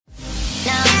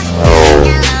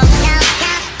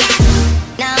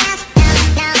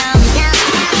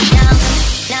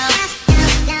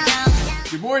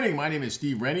my name is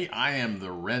Steve Rennie. I am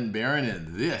the Ren Baron,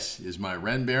 and this is my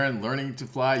Ren Baron Learning to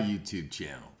Fly YouTube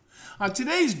channel. On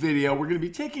today's video, we're going to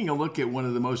be taking a look at one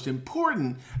of the most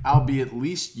important, albeit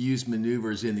least used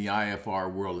maneuvers in the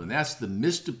IFR world, and that's the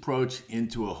missed approach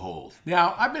into a hold.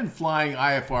 Now, I've been flying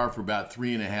IFR for about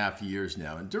 3.5 years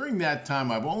now, and during that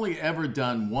time, I've only ever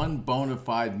done one bona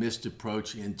fide missed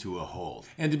approach into a hold.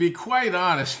 And to be quite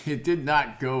honest, it did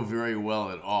not go very well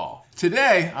at all.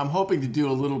 Today, I'm hoping to do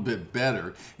a little bit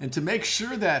better, and to make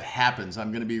sure that happens,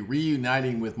 I'm going to be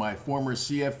reuniting with my former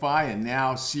CFI and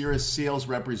now Cirrus sales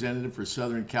representative for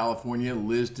Southern California,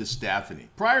 Liz Destaffany.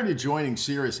 Prior to joining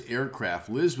Cirrus Aircraft,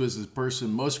 Liz was the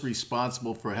person most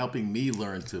responsible for helping me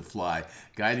learn to fly,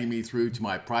 guiding me through to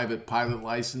my private pilot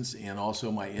license and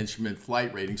also my instrument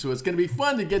flight rating. So it's going to be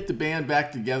fun to get the band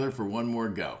back together for one more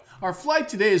go. Our flight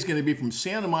today is going to be from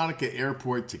Santa Monica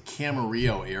Airport to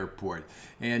Camarillo Airport.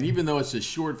 And even though it's a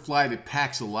short flight, it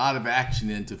packs a lot of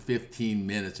action into 15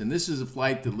 minutes. And this is a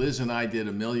flight that Liz and I did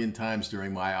a million times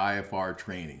during my IFR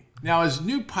training. Now, as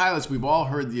new pilots, we've all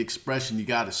heard the expression, you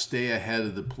got to stay ahead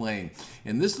of the plane.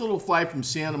 And this little flight from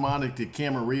Santa Monica to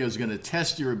Camarillo is going to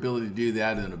test your ability to do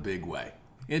that in a big way.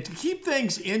 And to keep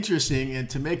things interesting and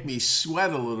to make me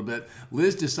sweat a little bit,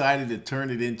 Liz decided to turn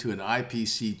it into an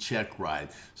IPC check ride.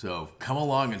 So come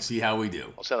along and see how we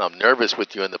do. I'm nervous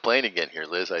with you in the plane again here,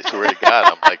 Liz. I swear to God,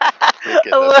 I'm like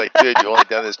thinking, I was like, dude, you've only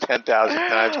done this 10,000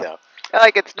 times now.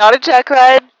 Like, it's not a check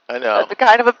ride. I know. I'm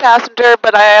kind of a passenger,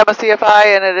 but I am a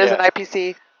CFI, and it is an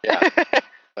IPC. Yeah.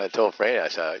 I told Franny, I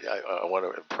said, I want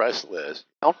to impress Liz.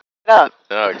 Don't f*** up.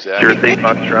 No, exactly. Sierra 8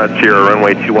 Foxtrot, Sierra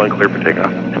runway 21, clear for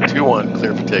takeoff. 2-1,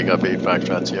 clear for takeoff, 8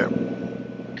 Foxtrot, Sierra.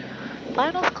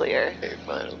 Final's clear. Okay,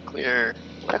 final clear.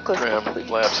 Checklist Trim, complete.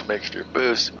 flaps, mixture,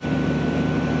 boost. Okay,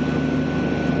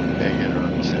 get her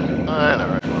on the center line. All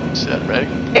right, well, set, ready?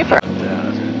 Paper.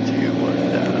 1,000, 2,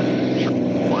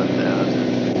 1,000,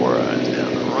 1,000, 4 eyes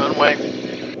down the runway.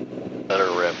 Let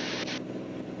her rip.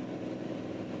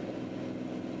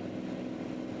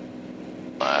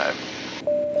 5.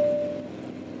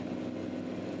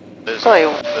 Probably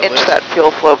inch that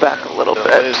fuel flow back a little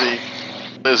bit.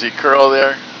 Lizzie curl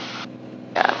there.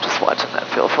 Yeah, I'm just watching that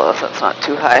fuel flow so it's not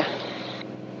too high.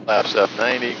 Flaps up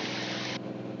 90.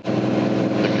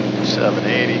 Looking for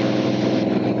 780.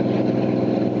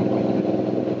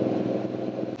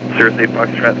 Sierra 8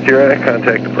 Foxtrot, Sierra,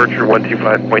 contact departure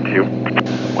 125.2.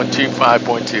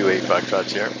 125.2, 8 Foxtrot,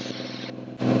 Sierra.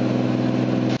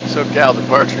 SoCal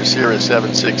departure, Sierra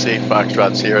 768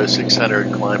 Foxtrot, Sierra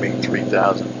 600, climbing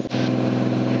 3,000.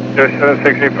 Sierra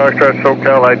 768 Foxtrot,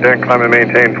 SoCal, ident, climb and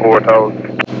maintain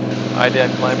 4,000.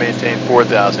 Ident, climb, maintain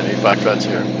 4,000, 8 Foxtrot,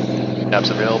 Sierra. Apps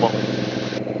available.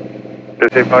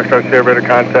 Sierra 8 Foxtrot, Sierra, better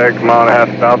contact, mile and a half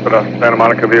south of Santa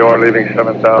Monica VOR, leaving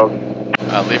 7,000.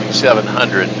 Leaving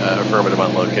 700, affirmative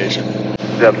on location.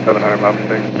 Yep, 700, my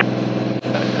mistake.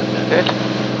 Good.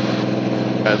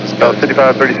 Alright, let's go.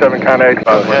 5537, contact,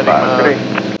 Go heading 515.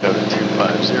 mode. Go to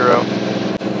 250.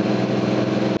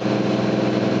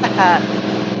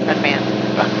 Red man.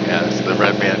 Yeah, that's the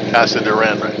red man. Casa de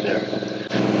Ren right there.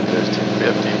 There's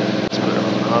 250. Let's put it on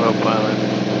autopilot.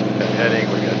 Got heading.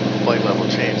 We got flight level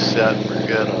change set. We're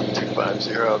good on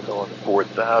 250. Going to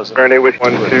 4,000. Current wish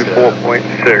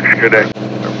 124.6, good day.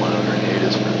 Our monitor 8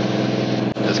 is for.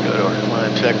 Let's go to our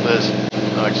climb checklist.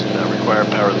 Oxygen not required.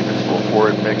 Power leaving full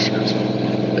forward mixtures.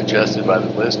 Adjusted by the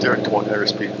lister.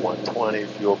 Airspeed 120.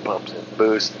 Fuel pumps and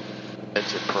boost.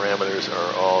 Engine parameters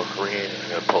are all green. I'm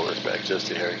going to pull this back just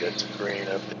a hair, get to green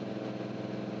up there.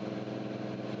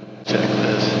 Check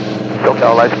this.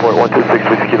 SoCal, light support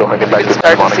 126 kilo, heading back You can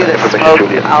start to see the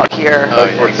smoke out here. Oh,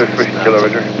 yeah. 126 kilo,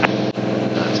 Roger.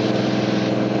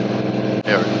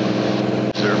 There we go.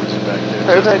 Servers are back there.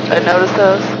 Perfect. I noticed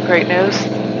those. Great news.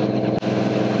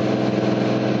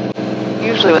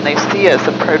 Usually when they see us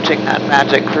approaching that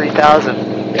magic 3,000,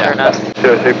 turn us.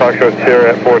 Sierra 8 Foxtrot,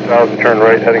 Sierra at 4,000, turn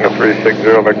right, heading up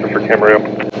 360, vector for Camarillo.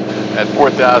 At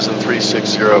 4,000,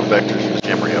 360 vectors for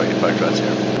Camarillo, 8 Foxtrot,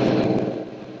 Sierra.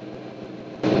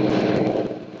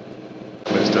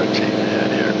 I'm going to start cheating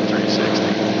ahead here, 360.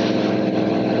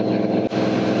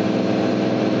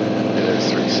 There's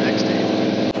 360.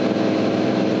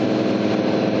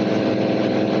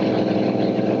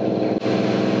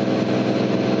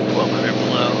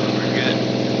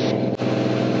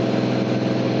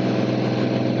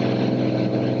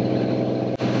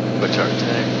 Switch our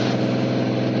tank.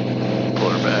 Pull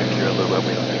her back here a little bit.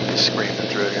 We don't need to be screaming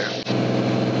through here.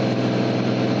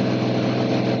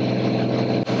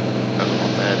 Got a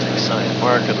little magic sign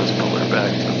marker. Let's pull her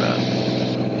back to about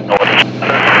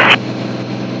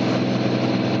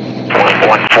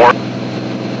 114.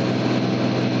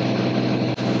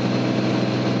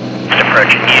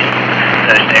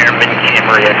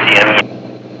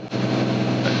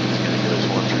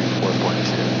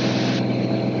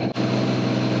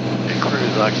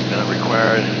 oxygen not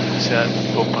required. Set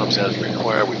fuel pumps as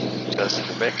required. We adjusted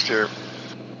the mixture.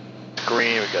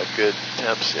 Green, we got good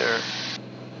temps here.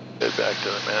 Good, back to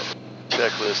the map.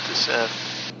 Checklist descent.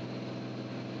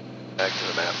 Back to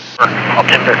the map. I'll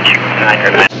get there,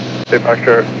 Q9. Say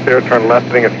Foxtrot Sierra, turn left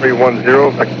heading at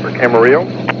 310, vector for Camarillo.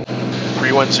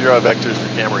 310 vectors for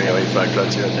Camarillo,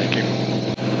 85 Sierra, thank you.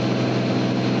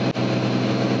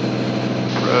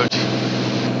 Approach.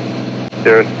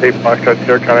 Sierra State Foxtrot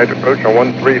Sierra, contact approach on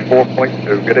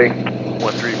 134.2, good day.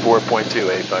 134.2,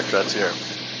 85 Sierra.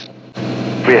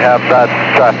 We have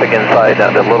traffic inside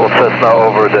the little Cessna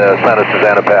over the Santa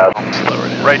Susana Pass. Slower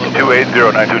down. Right to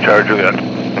 28092 Charge Juliet.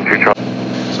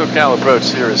 SoCal approach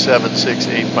Sierra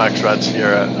 768 Foxtrot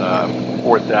Sierra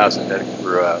 4000 heading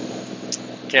for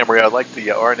Camarillo. I'd like the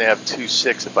RNAV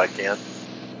 26 if I can.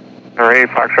 Alright,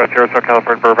 Foxtrot Sierra, SoCal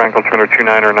approach Burbank, altimeter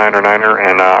 29er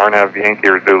and RNAV Yankee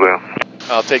or Zulu.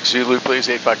 I'll take Zulu, please,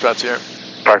 8 Foxtrot Sierra.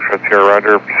 Foxtrot Sierra,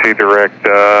 roger, proceed direct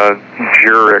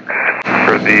Jurix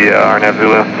for the RNAV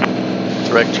Zulu.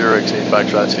 Direct Jurix, 8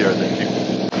 Foxtrot Sierra, thank you.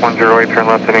 108, turn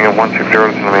left heading at 160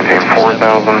 to maintain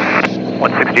 4,000.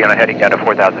 160 on a heading down to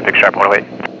 4000, fix sharp 108.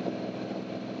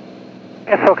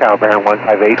 And SoCal Baron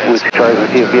 158, with charge with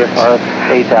VFR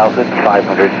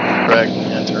 8,500. Correct,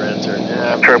 enter,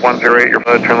 nav. Try 108, your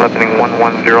turn left heading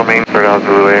 110, main 4000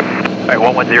 Zulu 8. Alright,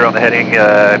 110 on the heading,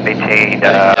 maintain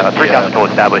 3000 full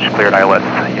established, cleared ILS,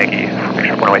 Yankee, fix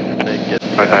sharp 108.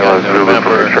 ILS Zulu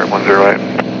for sharp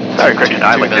 108. Sorry, correction,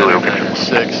 ILS Zulu.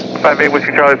 6. 58,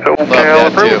 Whiskey Charlie, SoCal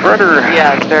approved, rudder.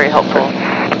 Yeah, it's very helpful.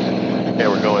 Okay,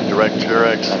 we're going direct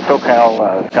Jurix.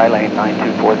 SoCal Skylane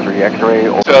 9243 X-ray.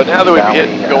 So now that we've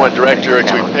hit going direct Jurix,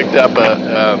 we picked up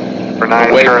a For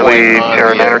 9 Charlie,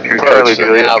 Sierra 902 Charlie,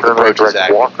 Juliet, turn right direct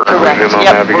Walker. Correct. Resume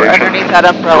on Yep, we're navigation. underneath that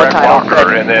umbrella Direct title.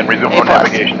 Walker, and then resume on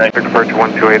navigation. Approach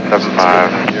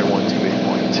 12875. Here,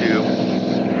 128.2.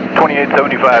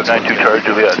 2875, 92 Charge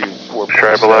Juliet.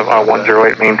 Stripe 11 on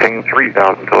 108, maintain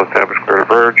 3000 till established clear to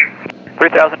verge.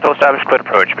 3000 till established, clear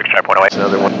approach, fix sharp 108.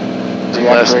 Another one. The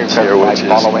Lessons here, which is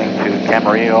following to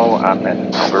Camarillo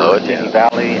and Slow over it down. City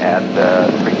Valley at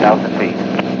 3,000 feet.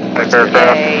 Type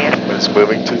aircraft. Okay, but it's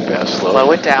moving too fast.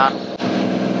 slow it down.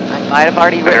 I might have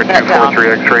already Center written that down.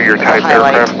 243 X-ray, your As a type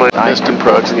highlight. aircraft, please. Missed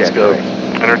approach, let's go.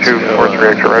 Center 243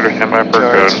 X-ray, rider, stand by for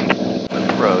Charge.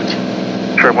 code. Approach.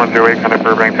 Stripe 108, contact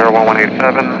Burbank, Tower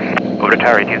 1187. Over to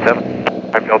Tower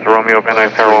 187. Type Delta Romeo, Van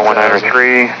Nuys, Tower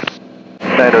 1903.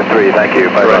 903, thank you.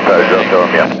 5 on Tower Delta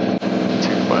Romeo.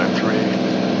 253.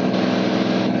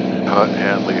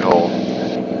 Handley hold.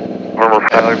 Armor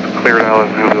 5, cleared Alice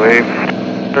Zulu 8.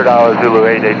 $100 Zulu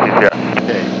 8, ATCR.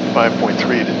 Okay, 5.3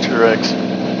 to Turex.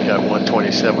 We got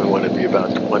 127. We want to be about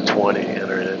 120.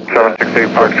 Enter in. 768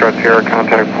 Foxtrot Sierra,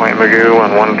 contact Point Magoo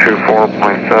on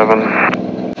 124.7.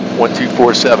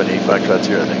 1247, 8 Foxtrot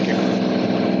Sierra, thank you.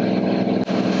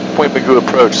 Point Magoo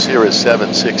approach, Cirrus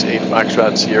 768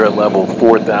 Foxtrot Sierra, level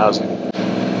 4000.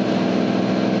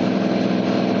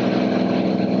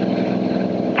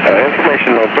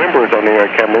 Information November is on the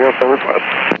Camarillo service bus.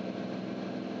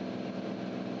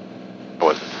 I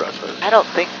wasn't impressed with it. I don't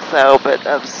think so, but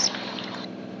that was a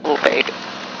little vague.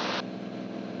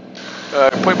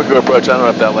 Point Magoo approach, I don't know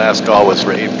if that last call was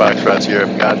for 8 Foxtrot Sierra.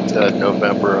 I've got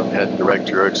November, I'm heading direct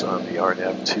Jurix on the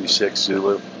RNAV 26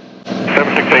 Zulu.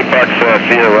 768 Foxtrot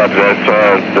Sierra,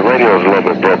 the radio is a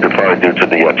little bit broken, probably due to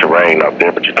the terrain out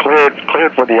there, but you cleared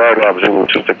for the RNAV Zulu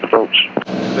 26 approach.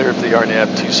 Clear for the RNAV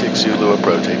 26 Zulu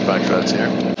approach, 8 Foxtrot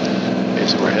Sierra. Okay,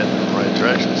 so we're heading in the right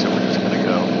direction, so we're just going to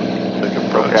go quick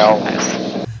approach.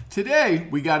 Today,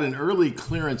 we got an early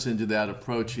clearance into that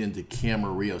approach into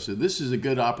Camarillo. So this is a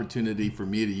good opportunity for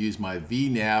me to use my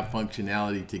VNAV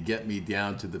functionality to get me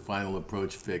down to the final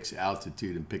approach fix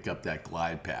altitude and pick up that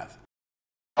glide path.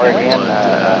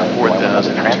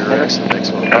 4,000 Turex, the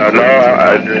next one.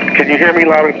 Can you hear me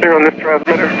loud and clear on this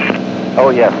transmitter? Oh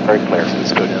yes, very clear.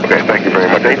 Let's go down. Okay, thank you very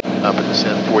much. Up and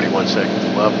descend, 41 seconds.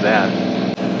 Love that.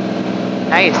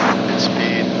 Nice. Good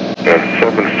speed.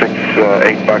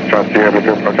 768 Foxtrot Sierra, I'm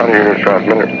trying to hear this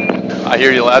transmitter. I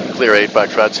hear you loud and clear, 8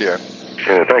 Foxtrot Sierra.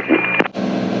 Yeah, thank you.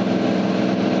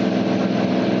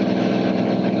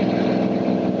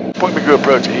 Point Magoo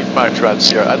approach, 8 Foxtrot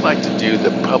Sierra. I'd like to do the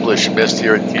published mist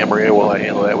here at Camarillo. Will I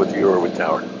handle that with you or with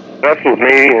Tower? That's with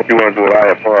me. If you want to do it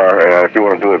IFR, if you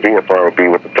want to do it VFR, it will be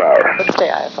with the tower. Let's stay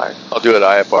IFR. I'll do it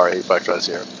IFR, 8 Foxtrot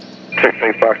Sierra.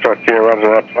 68 Foxtrot Sierra, runs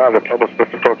up 5, the published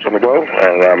mist approach on the go,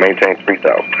 and maintain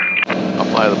 3,000. I'll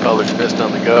fly the published mist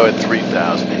on the go at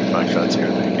 3,000, 8 Foxtrot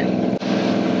Sierra. Thank you.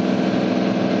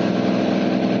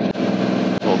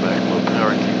 Pull back low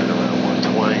power, keep it around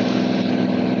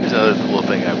 120. Here's another cool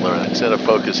thing I've learned. Instead of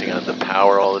focusing on the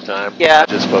power all the time, Yeah.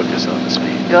 just focus on the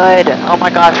speed. Good. Oh my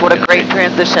gosh, what a great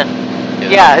transition.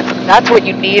 Yeah, that's what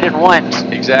you need and want.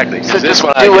 Exactly. So Because this just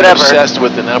one do I get whatever. obsessed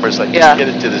with the numbers. Like, just get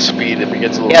it to the speed. If it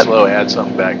gets a little slow, add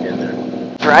something back in there.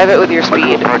 Drive it with your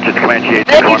speed.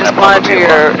 Then you just monitor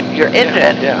your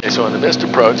engine. Yeah. Okay, so on the missed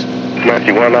approach,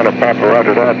 Comanche 1 on a Papa,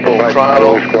 roger that. Full Full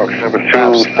throttle. Squawk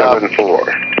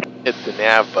 7274. hit the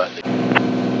nav button.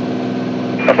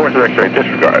 Force X-ray,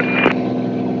 disregard.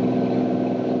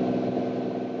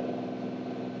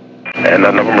 And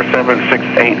November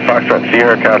 768, Foxtrot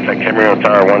Sierra, contact Camarillo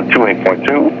Tower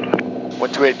 128.2.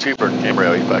 1282 for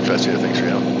Camarillo, Foxtrot Sierra, thanks for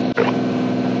help. Got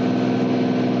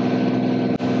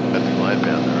the glide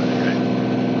path already, right?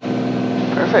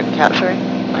 Perfect, capturing.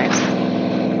 Nice.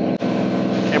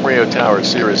 Camarillo Tower,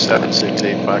 Cirrus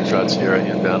 768, Foxtrot Sierra,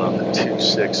 inbound on the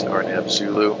 26 RNAV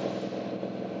Zulu.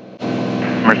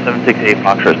 Number 768,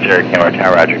 Foxtrot Sierra, Camarillo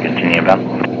Tower, roger, continue inbound.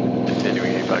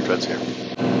 Continuing 8 Foxtrot Sierra.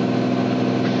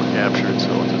 Captured, so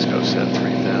we'll just go set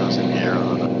 3000 here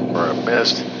on for a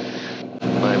missed.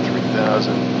 Climb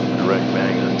 3000, direct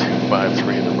bang on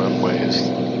 253, the runway is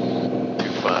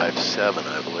 257,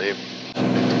 I believe.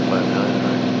 259,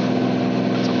 right?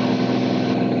 That's a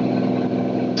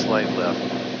little slight left.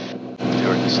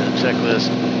 Stewart descent checklist.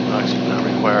 Oxygen not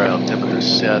required, altimeter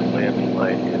set, landing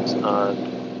light is on.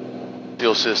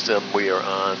 Fuel system, we are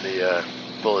on the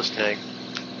fullest tank.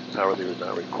 Power lever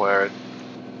not required.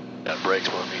 Got brakes,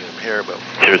 won't need them here, but...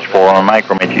 Cirrus 4 on mic,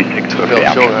 runway 26, go for the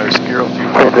option. Go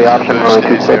for the option, runway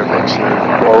 26.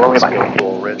 Let's go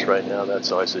full wrench right now,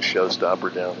 that's always a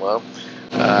showstopper down low.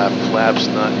 Flaps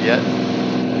not yet.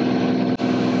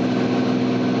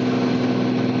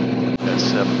 That's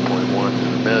 7.1 to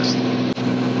the mist.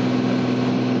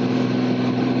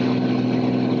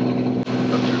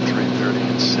 Up to 330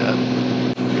 and set.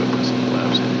 Go put some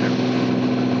flaps in here.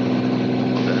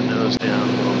 Pull that nose down a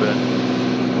little bit.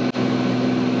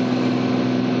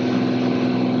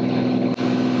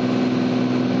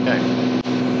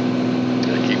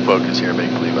 Focus here,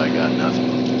 make believe I got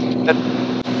nothing. Good.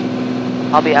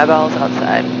 I'll be eyeballs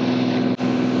outside.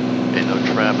 Ain't no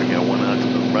traffic, got one out to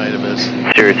the right of us.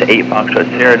 Cirrus 8, Foxtrot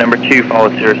Sierra, number 2, follow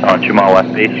Cirrus on 2 mile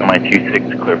west base, runway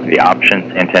 26, clear for the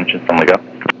options, intentions on the go.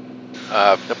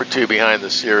 Number 2 behind the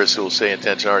Cirrus will say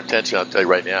intention. Our intention, I'll tell you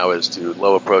right now, is to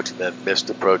low approach and then missed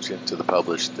approach into the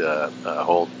published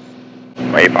hold.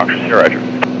 Runway 8, Foxtrot Sierra, roger.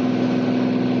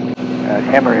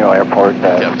 Camarillo Airport,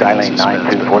 Skylane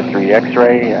 9243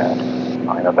 X-ray,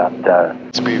 I'm about...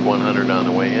 Speed 100 on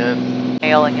the way in.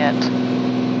 Nailing it.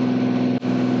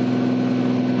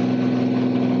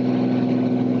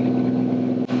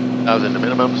 In the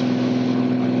minimums.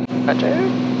 Roger.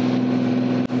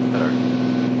 Our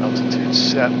altitude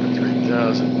set for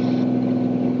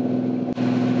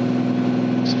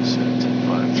 3000. This is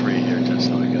 253 here, just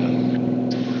so I got a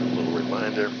little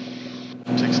reminder.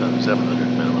 600, 700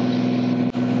 minimums.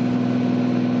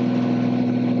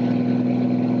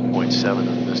 0.7 of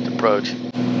the missed approach. I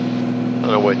don't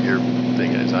know what your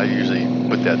thing is. I usually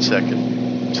put that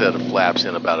second set of flaps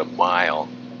in about a mile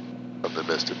from the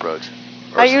missed approach.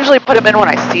 I usually put them in when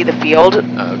I see the field.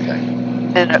 Okay.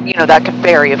 And, you know, that can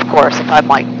vary, of course. If I'm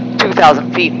like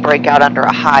 2,000 feet and break out under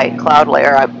a high cloud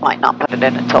layer, I might not put it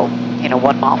in until,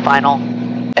 1 mile final.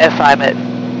 If I'm at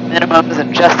minimums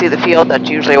and just see the field, that's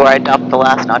usually where I dump the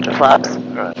last notch of flaps.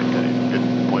 Alright, okay.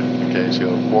 Good point. Okay,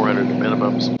 so 400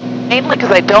 minimums. Mainly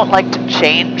because I don't like to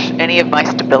change any of my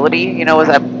stability, as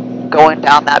I'm going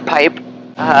down that pipe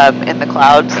in the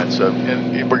clouds. And so,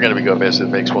 and we're going to be going missed. It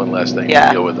makes one less thing to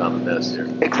deal with on the mist here.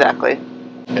 Exactly.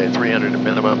 Okay, 300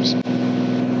 minimums.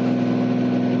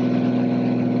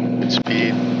 Good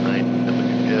speed. 9,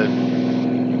 looking good.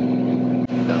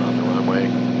 Down on the runway.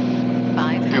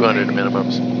 200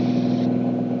 minimums.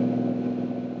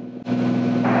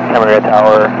 Camarillo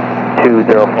Tower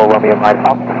 204 Romeo Mike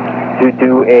Pop. To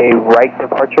do a right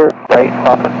departure, right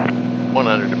crossing.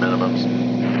 100 minimums.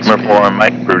 Number 4 on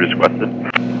mic, approved as requested.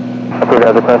 Approved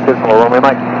as requested for Romeo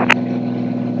Mike.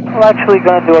 We're actually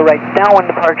going to do a right downwind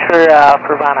departure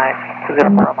for Van Nuys,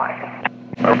 04 on mic.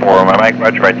 Number 4 on my mic,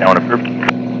 roger, right downwind approved.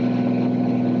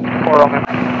 4 Romeo Mike.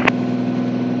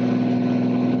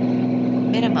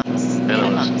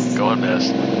 Minimums. Go on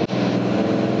mist.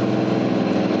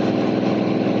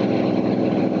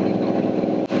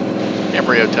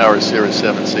 Camarillo Tower, Cirrus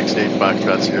 768,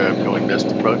 Foxtrot Sierra, going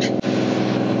missed approach.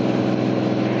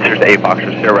 Cirrus 8,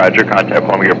 Foxtrot Sierra, roger, contact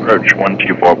Columbia approach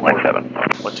 124.7.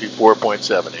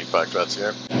 124.7, 8 Foxtrot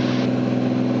Sierra.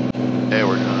 Okay,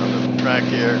 we're on the track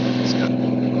here. Let's go.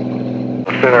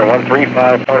 Center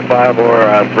 135.5 or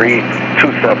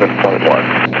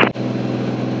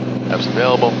 327.1. Flaps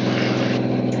available.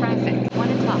 Traffic, 1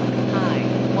 o'clock, high,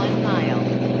 1 mile.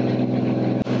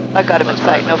 I got him in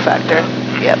sight, no factor.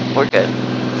 Yep, we're good.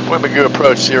 Wemigoo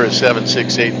approach Cirrus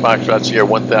 768 Foxtrot Sierra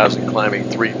 1000 climbing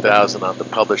 3000 on the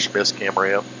published Miss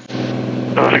Camarillo.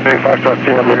 768 Foxtrot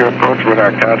Sierra, Wemigoo approach with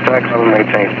our contact. Climb and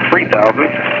maintain 3000.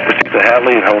 Proceed to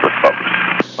Hadley and hold us up.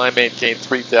 Climb maintain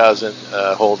 3000,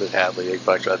 hold at Hadley, 8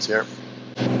 Foxtrot Sierra.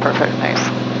 Perfect, nice.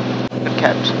 Good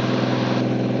catch.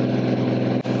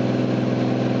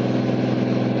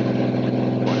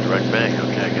 Going direct bank,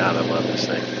 okay, God, I love this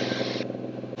thing.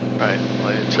 Alright, well,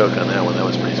 I didn't choke on that one, that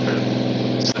was pretty smooth.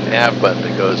 It's the nav button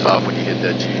that goes off when you hit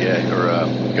that GA, or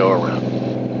go around.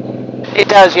 It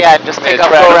does, yeah, and just Hey, pick up,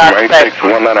 Brad, go around. Right, But, takes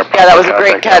 1 letter. yeah, that was a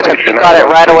great catch. You got it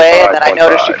right away, and then I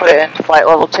noticed you put it into flight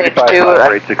level change too.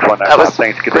 That was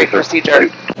great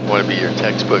procedure. I want to be your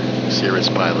textbook Cirrus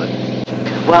pilot.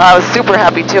 Well, I was super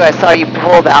happy too. I saw you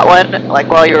pull that one, like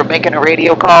while you were making a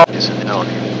radio call. Isn't hell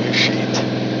your sheet?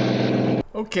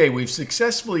 Okay, we've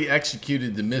successfully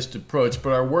executed the missed approach,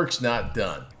 but our work's not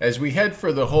done. As we head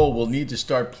for the hole, we'll need to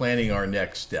start planning our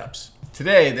next steps.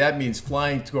 Today, that means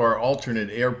flying to our alternate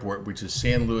airport, which is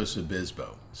San Luis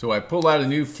Obispo. So I pull out a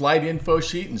new flight info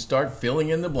sheet and start filling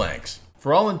in the blanks.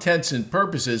 For all intents and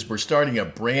purposes, we're starting a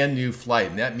brand new flight,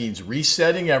 and that means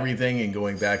resetting everything and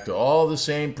going back to all the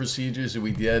same procedures that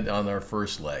we did on our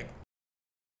first leg.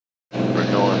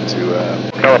 We're going to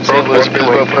San Luis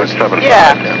Obispo first.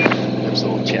 Yeah. There's a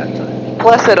little chat time.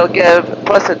 Plus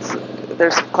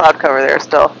there's some cloud cover there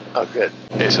still. Oh, good.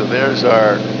 Okay, so there's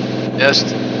our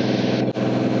nest.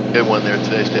 Good one there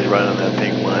today, stayed right on that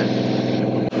pink line.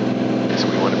 Okay, so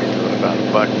we want to be doing about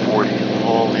 $140 in the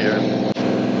hole here.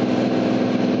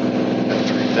 Got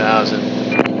 3,000.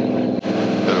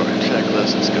 Go to our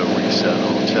checklist, let's go reset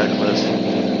all checklist.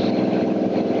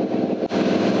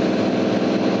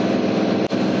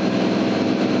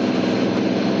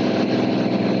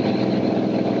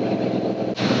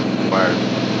 Required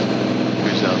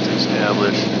cruise out to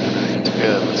establish. Everything's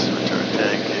good, let's return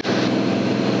tank here.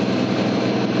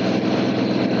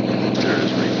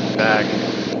 Is reading back.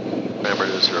 Remember,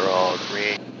 those are all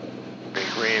green.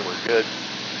 Green, we're good.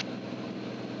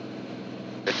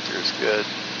 Picture's good.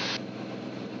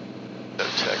 Got a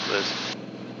checklist.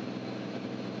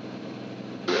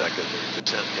 Do that good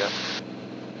 30%, yeah.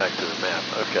 Back to the map,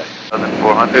 okay.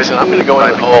 Listen, I'm going to go in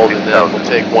and hold, and then we'll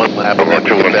take one lap, and then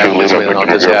we'll get back this way, and I'll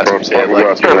just ask him, say, I'd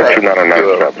like to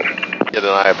get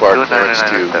an IFR clearance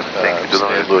to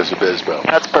San Luis Obispo.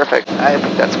 That's perfect. I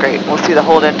think that's great. We'll see the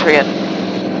hold entry and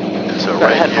so right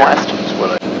right head here west. is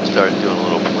what I started doing a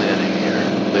little planning here.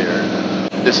 There.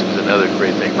 This is another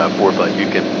great thing about ForeFlight. You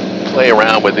can play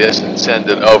around with this and send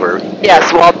it over.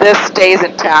 Yes, while this stays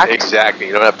intact. Exactly.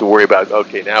 You don't have to worry about,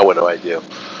 okay, now what do I do?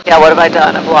 Yeah, what have I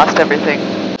done? I've lost everything.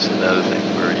 It's another thing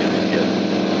where you get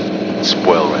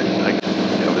spoiled, right? I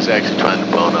was actually trying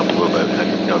to bone up a little bit. I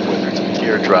didn't know whether it's a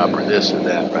teardrop or this or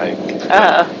that, right?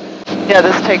 Yeah,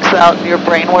 this takes out your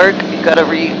brain work. You gotta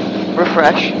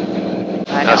refresh.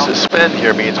 I know. Now, suspend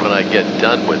here means when I get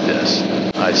done with this,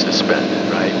 I suspend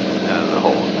it, right? Out of the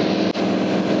hole.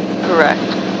 Correct.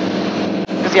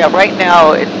 Because, yeah, right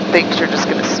now it thinks you're just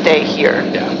gonna stay here.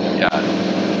 Yeah, got it.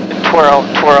 And twirl.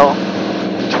 Twirl.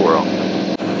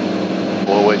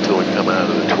 We'll wait till we come out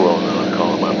of the twirl, and then I'll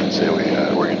call them up and say we're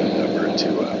going to divert to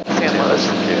San Luis.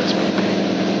 KSBP.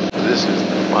 So this is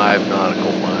 5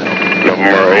 nautical miles.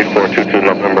 November 8422,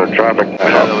 November traffic. We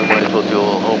might as well do a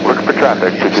little homework. Look for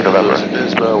traffic, 22 November. San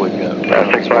Luis Obispo, we've got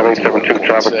 65872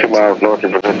 traffic, 2 miles north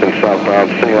of resistance southbound,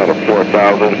 C on the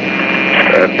 4000.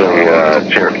 That's a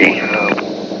Cherokee.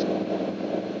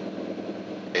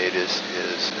 It is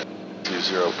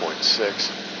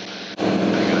 20.6.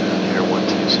 Here,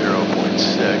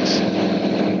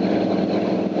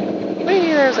 120.6.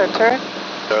 Hey, there's our turn.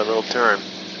 Our little turn.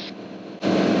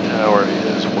 Tower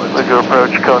is 1. Wemigoo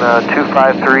approach, Kona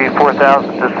 253,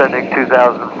 4000, descending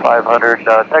 2500,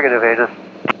 negative Aegis.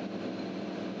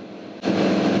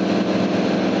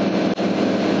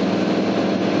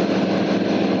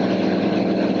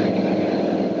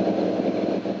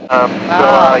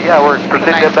 Yeah, we're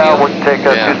proceeding about. We'll take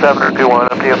a 27 or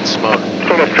 21 up to you. Smoke.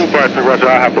 So that's 253, Roger.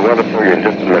 I'll have the weather for you in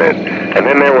just a minute. And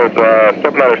then there was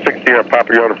 760 here,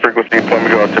 Papa Yoda frequency,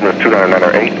 Wemigoo altimeter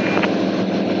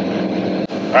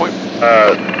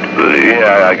 29908.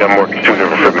 Yeah, I got more two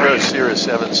different Approach frequencies. Cirrus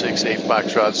 768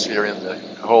 Foxtrot Sierra in the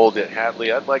hold at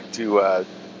Hadley. I'd like to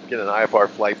get an IFR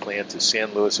flight plan to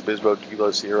San Luis Obispo, Kilo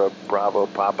Sierra, Bravo,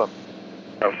 Papa.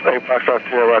 Same Foxtrot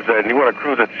Sierra, Roger. And you want to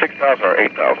cruise at 6,000 or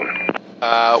 8,000?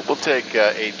 We'll take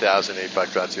 8,000, 8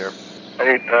 Foxtrot Sierra.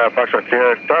 Foxtrot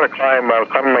Sierra, start a climb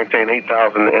and maintain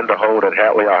 8,000 in the hold at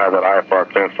Hatley. I'll have that IFR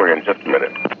clearance for you in just a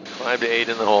minute. Climb to 8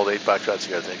 in the hold, 8 Foxtrot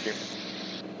Sierra, thank you.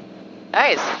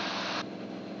 Nice.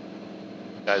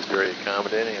 Guy's very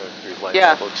accommodating.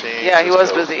 Yeah. Change. Yeah, he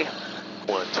was busy.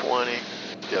 120.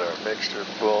 Get our mixture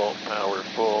full, power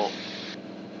full.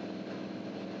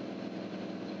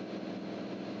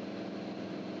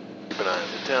 Keep an eye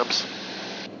on the temps.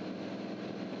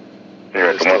 You're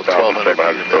at the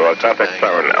 1,700, so contact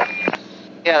siren now.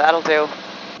 Yeah, that'll do.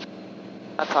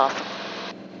 That's awesome.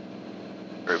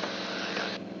 Group.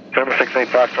 768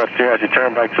 Foxtrot Sierra, as you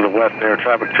turn back to the west there,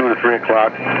 traffic 2 to 3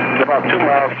 o'clock. It's about 2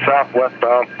 miles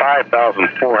southwestbound,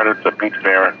 5,400 to Beach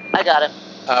Barren. I got him.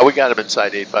 We got him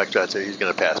inside 8 Foxtrot Sierra. He's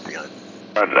going to pass behind.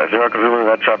 Zero Kazulu,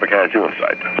 that traffic has you in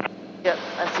sight. Yep,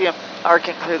 I see him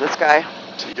arcing through the sky.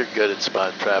 So you're good at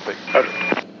spotting traffic.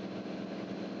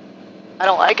 I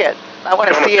don't like it. I want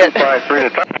to see it. 253 to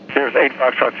top. Here's 8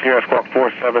 Foxtrot Sierra, squawk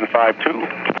 4752.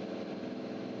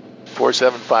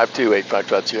 4752, 8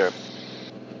 Foxtrot Sierra.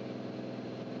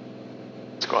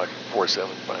 Squawk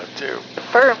 4752.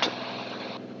 Confirmed.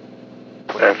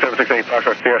 And 768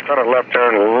 Foxtrot Sierra, start a left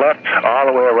turn left all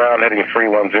the way around, heading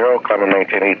 310, climb and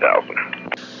maintain 8,000.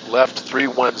 Left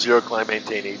 310, climb,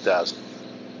 maintain 8,000.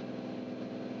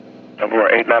 Number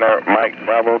 89er Mike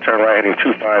Bravo, turn right heading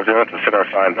 250 to set our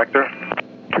sign vector.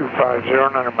 250,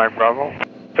 9er Mike Bravo.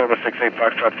 768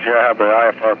 Foxtrot Sierra, have the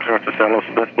IFR clearance to San Luis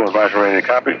Obispo, advisory ready to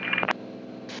copy.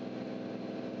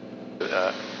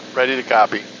 Ready to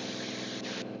copy.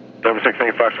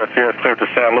 768 Foxtrot Sierra, cleared to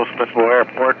San Luis Obispo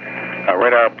Airport.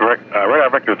 Radar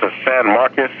vector to San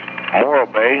Marcos, Morro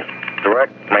Bay,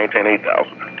 direct, maintain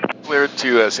 8,000. Cleared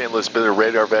to San Luis Obispo,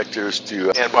 radar vectors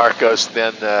to San Marcos,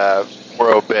 then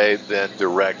Morro Bay, then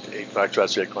direct 8 Foxtrot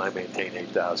Sierra, climb, maintain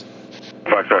 8,000.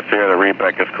 Foxtrot Sierra, the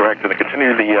readback is correct. And to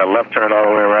continue the left turn all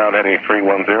the way around, heading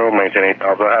 310, maintain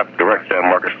 8,000. I'll have direct San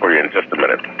Marcos for you in just a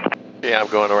minute. Yeah, I'm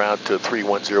going around to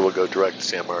 310. We'll go direct to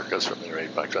San Marcos from there,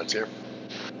 8 Foxtrot Sierra.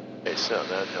 Okay, so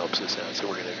that helps us out. So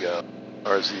we're going to go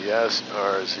RZS.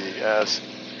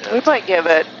 We might give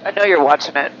it, I know you're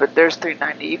watching it, but there's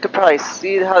 390. You could probably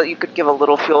see how you could give a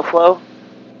little fuel flow.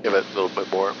 Give it a little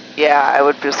bit more. Yeah, I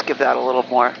would just give that a little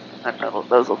more. And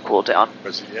those will cool down.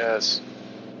 RZS.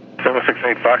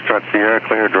 768 Foxtrot Sierra,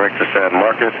 clear direct to San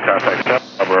Marcos. Contact step,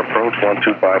 over approach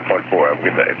 125.4. Have a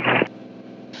good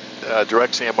day.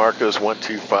 Direct San Marcos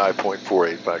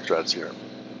 125.48 Foxtrot Sierra.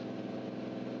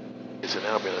 Okay, so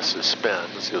now I'm going to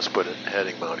suspend. Let's just put it in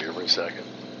heading mode here for a second.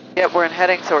 Yep, we're in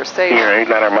heading, so we're safe. Here,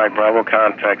 89er Mike Bravo,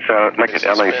 contact make it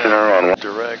LA Center on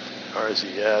direct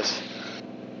RZS.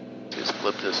 Just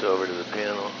flip this over to the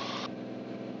panel.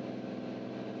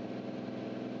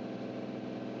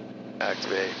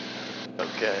 Activate.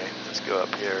 Okay, let's go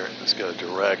up here. Let's go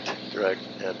direct,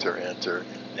 enter,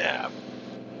 nav.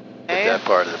 Get that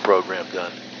part of the program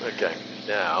done. Okay,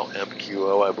 now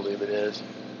MQO, I believe it is.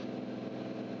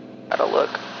 Gotta look.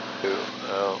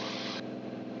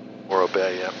 Morro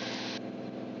Bay, yeah.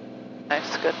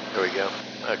 Nice, good. There we go.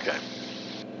 Okay.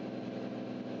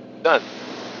 Done.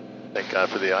 Thank God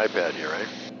for the iPad here, right?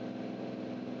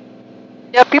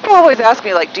 Yeah, people always ask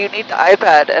me, like, do you need the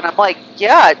iPad? And I'm like,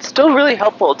 yeah, it's still really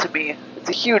helpful to me. It's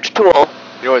a huge tool.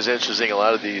 You know what's interesting? A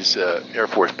lot of these Air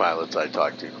Force pilots I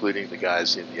talked to, including the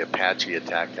guys in the Apache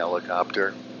attack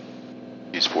helicopter,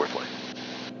 use fourth lane.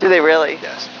 Do they really?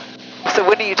 Yes. So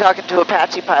when are you talking to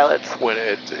Apache pilots? When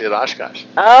at Oshkosh.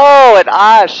 Oh, at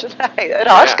Osh. At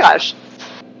Oshkosh.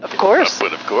 Of course.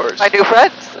 But of course. My new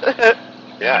friends.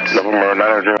 Yes. November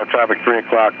 90, traffic 3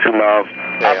 o'clock, 2 miles.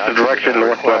 Opposite direction,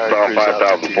 northwestbound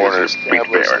 5,400 Beach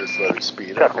Barren. Let it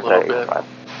speed up a little bit.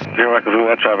 Zero Kazoo,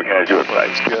 that traffic has you in sight.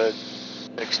 That's good.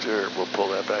 Mixture, we'll pull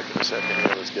that back in a second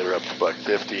here. Let's get her up to buck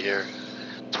 50 here.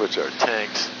 Switch our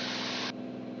tanks.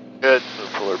 Good. We'll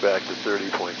pull her back to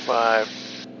 30.5.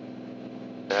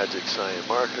 Magic cyan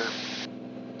marker.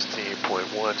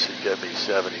 16.1 should get me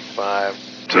 75.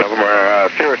 November,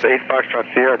 Cirrus 8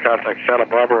 Foxtrot Sierra, contact Santa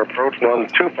Barbara, approach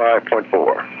 125.4.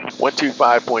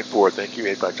 125.4, thank you,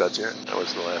 8 Foxtrot Sierra. That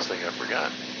was the last thing I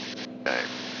forgot. Okay.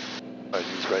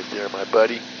 He's right there, my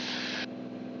buddy.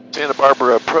 Santa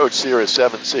Barbara approach, Cirrus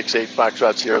 768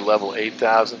 Foxtrot Sierra, level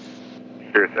 8,000.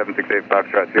 Cirrus 768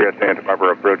 Foxtrot Sierra, Santa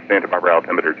Barbara approach, Santa Barbara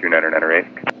altimeter 2998.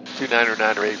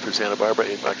 2998 for Santa Barbara,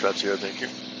 8 Foxtrot Sierra, thank you.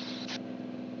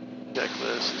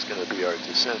 Checklist is going to be our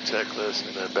descent checklist,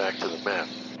 and then back to the map.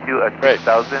 Great.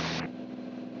 6,000.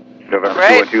 November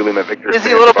Great. 212 Lima Victor.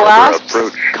 Busy little blast.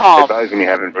 Approach. Calm. Advise when you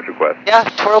have an approach request. Yeah,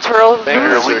 twirl.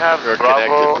 Fingers we have are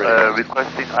Bravo connected pretty well.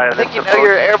 requesting I think you know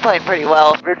your airplane pretty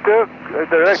well. Victor,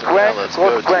 direct So now crank, let's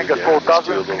close go crank to at there. Let's do a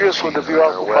 4,000, little clear for the cheating view on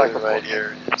out our to weather 5 right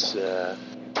here. It's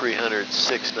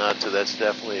 306 knots, so that's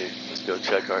definitely, let's go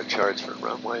check our charts for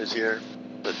runways here.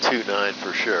 The 29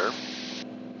 for sure.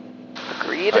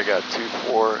 Agreed. I got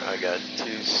 24, I got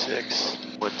 26,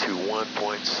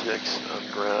 121.6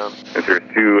 on ground. Enter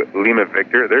to Lima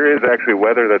Victor. There is actually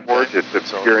weather that's worse. It's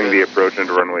obscuring the approach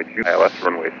into runway 2, ILS,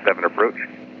 runway 7 approach.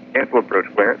 Cancel approach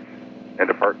clearance and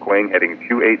depart Quang heading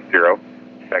 280.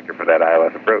 Factor for that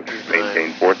ILS approach.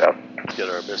 Maintain 4,000. Get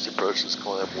our missed approaches,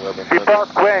 climb weather. Depart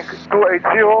Quang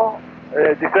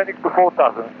 280, descending to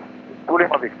 4,000. To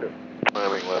Lima Victor.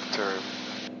 Climbing left turn.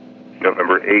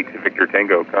 November 8, Victor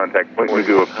Tango, contact Point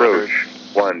Mugu approach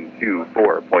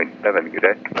 124.7. Good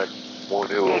day. More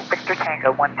new. Victor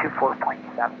Tango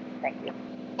 124.7. Thank you.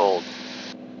 Hold.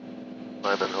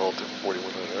 Climb and hold to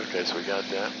 4,100. Okay, so we got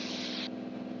that.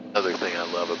 Another thing I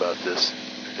love about this,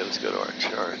 okay, let's go to our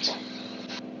charts.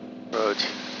 Approach.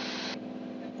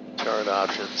 Chart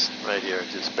options right here.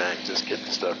 Just bang, just get the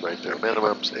stuff right there.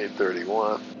 Minimums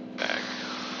 831. Bang.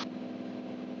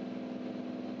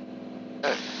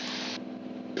 Okay.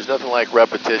 There's nothing like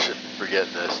repetition for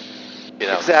getting this. You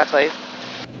know. Exactly.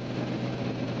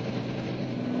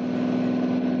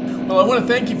 Well, I want to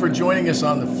thank you for joining us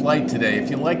on the flight today. If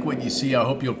you like what you see, I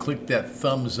hope you'll click that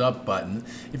thumbs up button.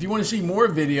 If you want to see more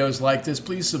videos like this,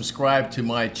 please subscribe to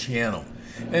my channel.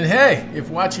 And hey, if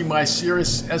watching my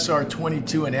Cirrus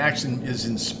SR22 in action has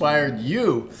inspired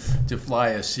you to fly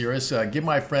a Cirrus, give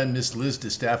my friend Miss Liz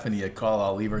Destaffany a call.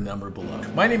 I'll leave her number below.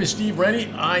 My name is Steve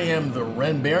Rennie. I am the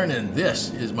Ren Baron, and this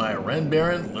is my Ren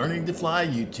Baron Learning to Fly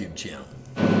YouTube channel.